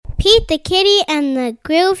Pete the Kitty and the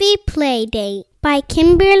Groovy Playdate by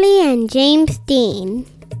Kimberly and James Dean.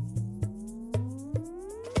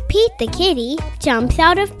 Pete the Kitty jumps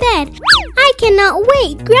out of bed. I cannot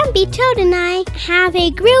wait! Grumpy Toad and I have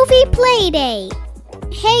a groovy playdate.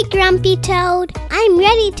 Hey Grumpy Toad, I'm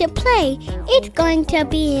ready to play. It's going to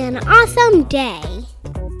be an awesome day.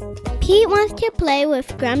 Pete wants to play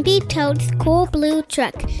with Grumpy Toad's cool blue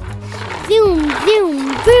truck. Zoom,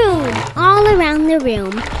 zoom, vroom, all around the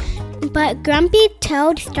room. But Grumpy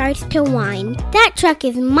Toad starts to whine. That truck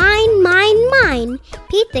is mine, mine, mine.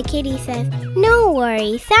 Pete the Kitty says, no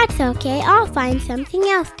worries, that's okay. I'll find something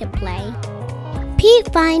else to play.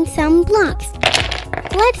 Pete finds some blocks.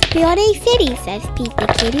 Let's build a city, says Pete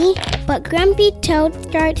the Kitty. But Grumpy Toad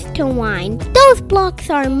starts to whine. Those blocks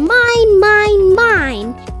are mine, mine,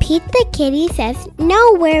 mine. Pete the Kitty says,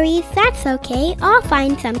 no worries, that's okay. I'll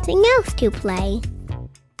find something else to play.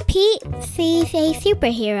 Pete sees a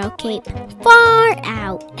superhero cape far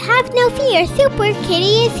out. Have no fear, Super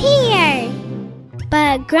Kitty is here.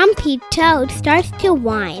 But Grumpy Toad starts to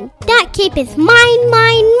whine. That cape is mine,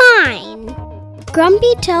 mine, mine.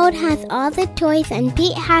 Grumpy Toad has all the toys and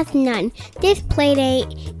Pete has none. This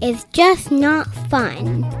playdate is just not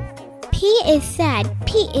fun. Pete is sad.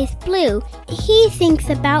 Pete is blue. He thinks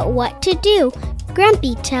about what to do.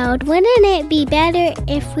 Grumpy Toad, wouldn't it be better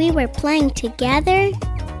if we were playing together?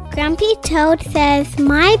 Grumpy Toad says,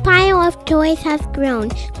 my pile of toys has grown,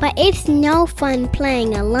 but it's no fun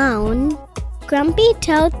playing alone. Grumpy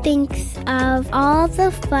Toad thinks of all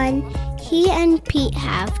the fun he and Pete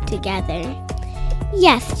have together.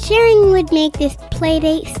 Yes, sharing would make this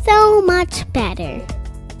playdate so much better.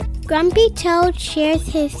 Grumpy Toad shares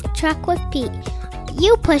his truck with Pete.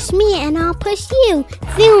 You push me and I'll push you.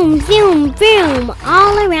 Zoom, zoom, vroom,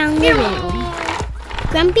 all around the room.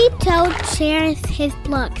 Grumpy Toad shares his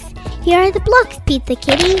blocks. Here are the blocks, Pete the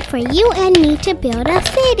Kitty, for you and me to build a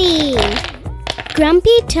city.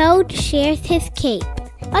 Grumpy Toad shares his cape.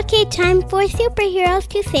 Okay, time for superheroes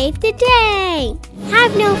to save the day.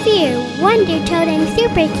 Have no fear, Wonder Toad and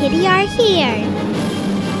Super Kitty are here.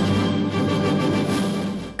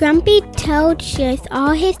 Grumpy Toad shares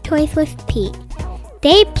all his toys with Pete.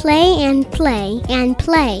 They play and play and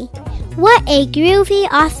play. What a groovy,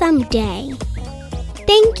 awesome day.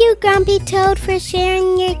 Thank you, Grumpy Toad, for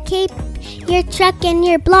sharing your cape, your truck, and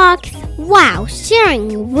your blocks. Wow,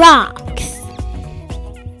 sharing rocks.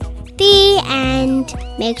 The end.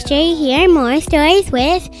 Make sure you hear more stories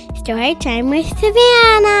with Storytime with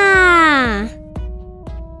Savannah.